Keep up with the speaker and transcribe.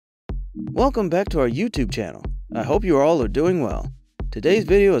Welcome back to our YouTube channel. I hope you all are doing well. Today's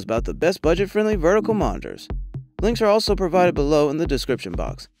video is about the best budget-friendly vertical monitors. Links are also provided below in the description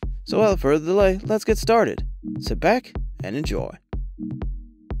box. So without further delay, let's get started. Sit back and enjoy.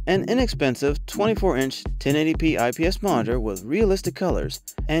 An inexpensive 24-inch 1080p IPS monitor with realistic colors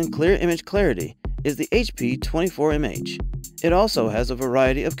and clear image clarity is the HP 24MH. It also has a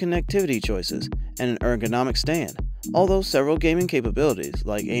variety of connectivity choices and an ergonomic stand, although several gaming capabilities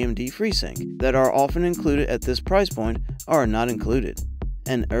like AMD FreeSync that are often included at this price point are not included.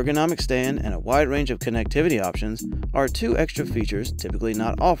 An ergonomic stand and a wide range of connectivity options are two extra features typically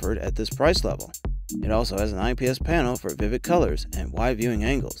not offered at this price level. It also has an IPS panel for vivid colors and wide viewing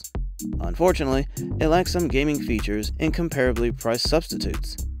angles. Unfortunately, it lacks some gaming features in comparably priced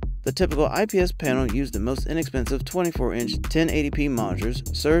substitutes. The typical IPS panel used in most inexpensive 24-inch 1080p monitors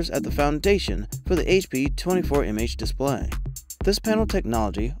serves as the foundation for the HP 24MH display. This panel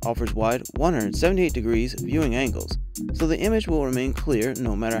technology offers wide 178 degrees viewing angles, so the image will remain clear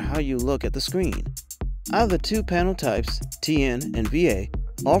no matter how you look at the screen. Out of the two panel types, TN and VA,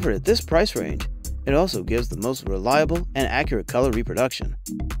 offered at this price range, it also gives the most reliable and accurate color reproduction.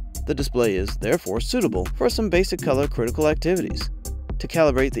 The display is therefore suitable for some basic color critical activities. To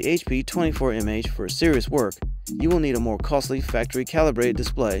calibrate the HP 24MH for serious work, you will need a more costly factory calibrated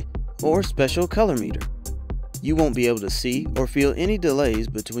display or special color meter. You won't be able to see or feel any delays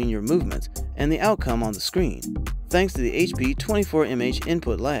between your movements and the outcome on the screen, thanks to the HP 24MH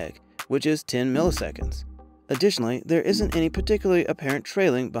input lag, which is 10 milliseconds. Additionally, there isn't any particularly apparent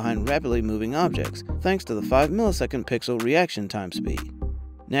trailing behind rapidly moving objects, thanks to the 5 millisecond pixel reaction time speed.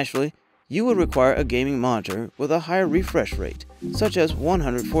 Naturally, you would require a gaming monitor with a higher refresh rate, such as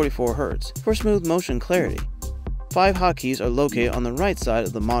 144 Hz, for smooth motion clarity. 5 hotkeys are located on the right side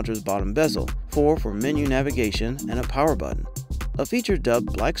of the monitor's bottom bezel, 4 for menu navigation and a power button. A feature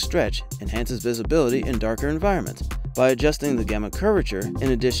dubbed Black Stretch enhances visibility in darker environments by adjusting the gamma curvature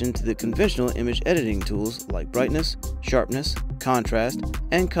in addition to the conventional image editing tools like brightness, sharpness, contrast,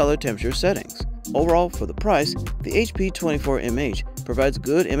 and color temperature settings. Overall, for the price, the HP 24MH provides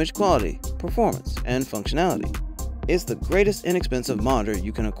good image quality, performance, and functionality. It's the greatest inexpensive monitor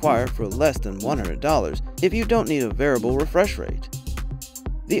you can acquire for less than $100 if you don't need a variable refresh rate.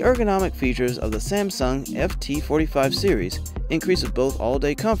 The ergonomic features of the Samsung FT45 series increases both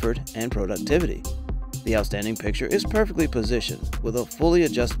all-day comfort and productivity. The outstanding picture is perfectly positioned with a fully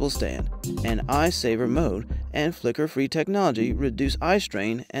adjustable stand, and eye saver mode and flicker-free technology reduce eye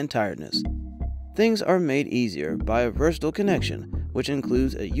strain and tiredness. Things are made easier by a versatile connection, which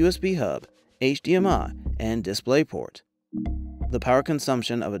includes a USB hub, HDMI, and DisplayPort. The power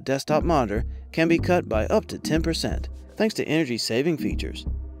consumption of a desktop monitor can be cut by up to 10% thanks to energy-saving features.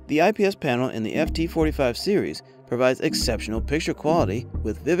 The IPS panel in the FT45 series provides exceptional picture quality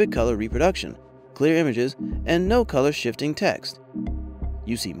with vivid color reproduction, clear images, and no color shifting text.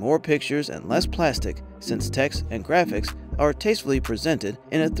 You see more pictures and less plastic since text and graphics are tastefully presented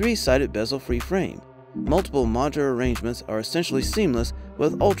in a 3-sided bezel-free frame. Multiple monitor arrangements are essentially seamless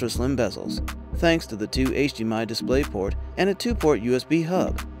with ultra-slim bezels, thanks to the 2 HDMI DisplayPort and a 2-port USB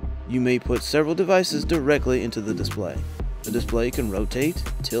hub. You may put several devices directly into the display. The display can rotate,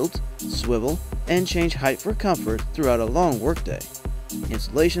 tilt, swivel, and change height for comfort throughout a long workday.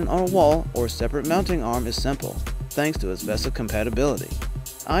 Installation on a wall or separate mounting arm is simple, thanks to its VESA compatibility.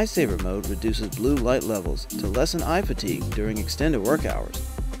 Eye saver mode reduces blue light levels to lessen eye fatigue during extended work hours.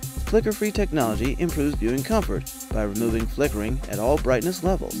 Flicker-free technology improves viewing comfort by removing flickering at all brightness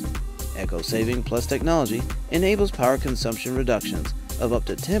levels. Echo Saving Plus technology enables power consumption reductions of up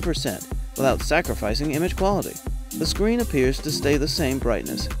to 10% without sacrificing image quality. The screen appears to stay the same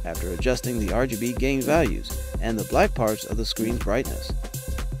brightness after adjusting the RGB gain values and the black parts of the screen's brightness.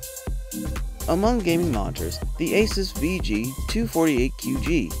 Among gaming monitors, the Asus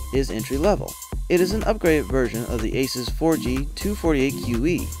VG248QG is entry-level. It is an upgraded version of the Asus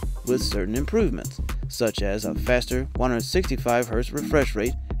 4G248QE with certain improvements, such as a faster 165 Hz refresh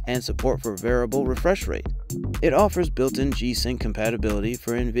rate and support for variable refresh rate. It offers built-in G-Sync compatibility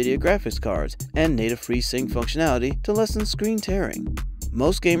for NVIDIA graphics cards and native FreeSync functionality to lessen screen tearing.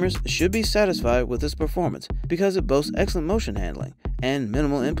 Most gamers should be satisfied with its performance because it boasts excellent motion handling and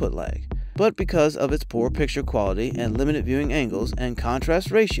minimal input lag. But because of its poor picture quality and limited viewing angles and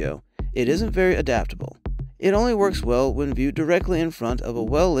contrast ratio, it isn't very adaptable. It only works well when viewed directly in front of a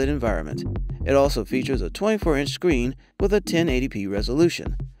well-lit environment. It also features a 24-inch screen with a 1080p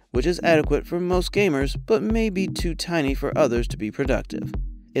resolution, which is adequate for most gamers but may be too tiny for others to be productive.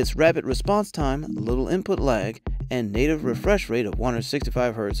 Its rapid response time, little input lag, and native refresh rate of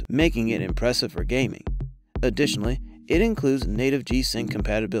 165 Hz making it impressive for gaming. Additionally, It includes native G-Sync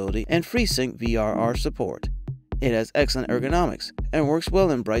compatibility and FreeSync VRR support. It has excellent ergonomics and works well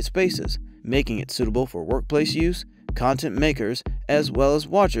in bright spaces, making it suitable for workplace use, content makers, as well as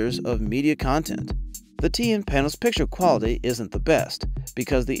watchers of media content. The TN panel's picture quality isn't the best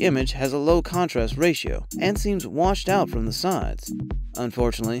because the image has a low contrast ratio and seems washed out from the sides.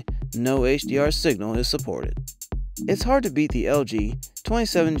 Unfortunately, no HDR signal is supported. It's hard to beat the LG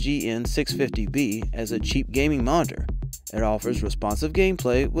 27GN650B as a cheap gaming monitor. It offers responsive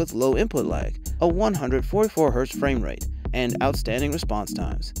gameplay with low input lag, a 144Hz frame rate, and outstanding response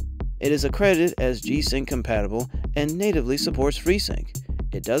times. It is accredited as G-Sync compatible and natively supports FreeSync.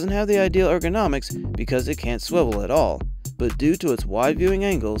 It doesn't have the ideal ergonomics because it can't swivel at all, but due to its wide viewing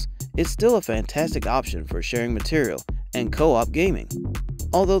angles, it's still a fantastic option for sharing material and co-op gaming.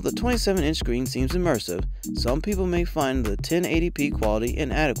 Although the 27-inch screen seems immersive, some people may find the 1080p quality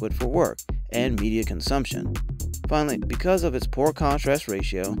inadequate for work and media consumption. Finally, because of its poor contrast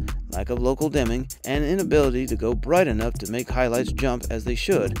ratio, lack of local dimming, and inability to go bright enough to make highlights jump as they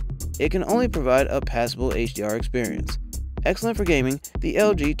should, it can only provide a passable HDR experience. Excellent for gaming, the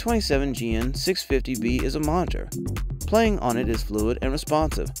LG 27GN650B is a monitor. Playing on it is fluid and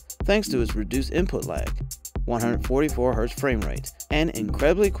responsive, thanks to its reduced input lag, 144Hz frame rate, and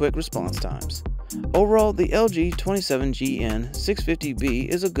incredibly quick response times. Overall, the LG 27GN650B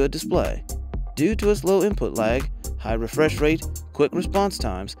is a good display. Due to its low input lag, high refresh rate, quick response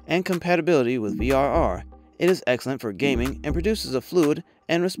times, and compatibility with VRR, it is excellent for gaming and produces a fluid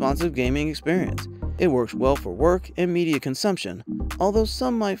and responsive gaming experience. It works well for work and media consumption, although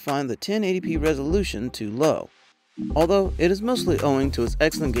some might find the 1080p resolution too low. Although it is mostly owing to its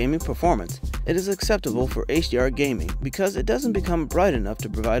excellent gaming performance, it is acceptable for HDR gaming because it doesn't become bright enough to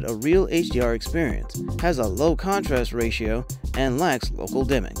provide a real HDR experience, has a low contrast ratio, and lacks local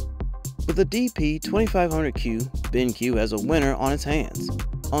dimming. With the DP2500Q, BenQ has a winner on its hands.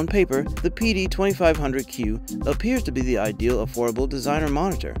 On paper, the PD2500Q appears to be the ideal affordable designer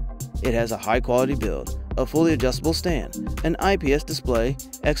monitor. It has a high-quality build, a fully adjustable stand, an IPS display,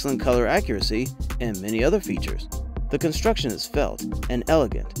 excellent color accuracy, and many other features. The construction is felt and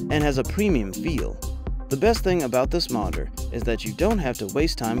elegant and has a premium feel. The best thing about this monitor is that you don't have to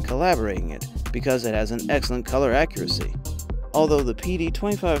waste time calibrating it because it has an excellent color accuracy. Although the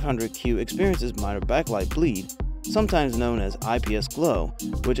PD2500Q experiences minor backlight bleed, sometimes known as IPS glow,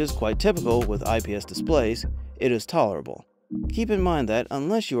 which is quite typical with IPS displays, it is tolerable. Keep in mind that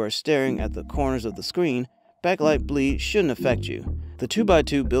unless you are staring at the corners of the screen, backlight bleed shouldn't affect you. The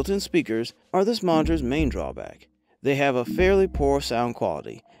 2x2 built-in speakers are this monitor's main drawback. They have a fairly poor sound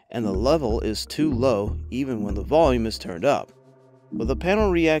quality, and the level is too low even when the volume is turned up. With a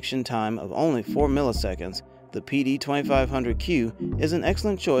panel reaction time of only 4 milliseconds, the PD2500Q is an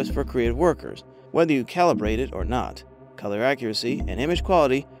excellent choice for creative workers, whether you calibrate it or not. Color accuracy and image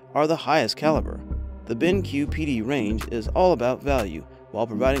quality are the highest caliber. The BenQ PD range is all about value while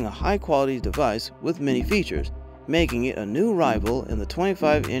providing a high-quality device with many features, making it a new rival in the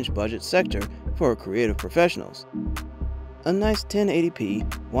 25-inch budget sector for creative professionals. A nice 1080p,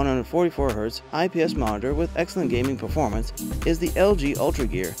 144Hz IPS monitor with excellent gaming performance is the LG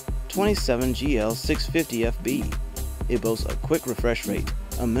UltraGear 27GL650FB. It boasts a quick refresh rate,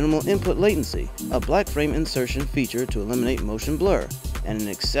 a minimal input latency, a black frame insertion feature to eliminate motion blur, and an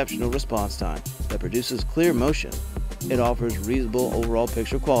exceptional response time that produces clear motion. It offers reasonable overall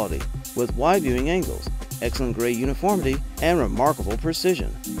picture quality with wide viewing angles, excellent gray uniformity, and remarkable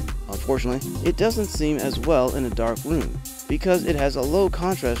precision. Unfortunately, it doesn't seem as well in a dark room because it has a low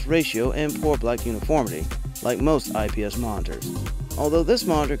contrast ratio and poor black uniformity, like most IPS monitors. Although this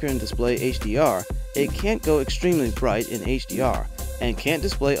monitor can display HDR, it can't go extremely bright in HDR and can't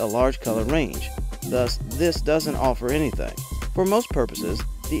display a large color range. Thus, this doesn't offer anything. For most purposes,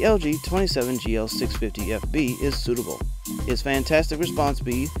 the LG 27GL650FB is suitable. Its fantastic response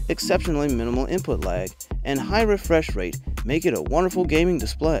speed, exceptionally minimal input lag, and high refresh rate make it a wonderful gaming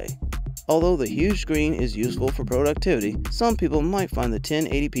display. Although the huge screen is useful for productivity, some people might find the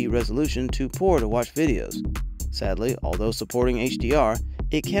 1080p resolution too poor to watch videos. Sadly, although supporting HDR,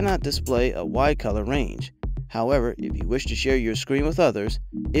 it cannot display a wide color range. However, if you wish to share your screen with others,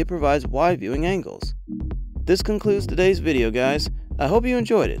 it provides wide viewing angles. This concludes today's video, guys. I hope you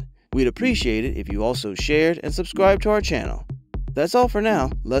enjoyed it. We'd appreciate it if you also shared and subscribed to our channel. That's all for now.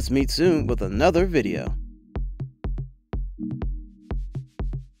 Let's meet soon with another video.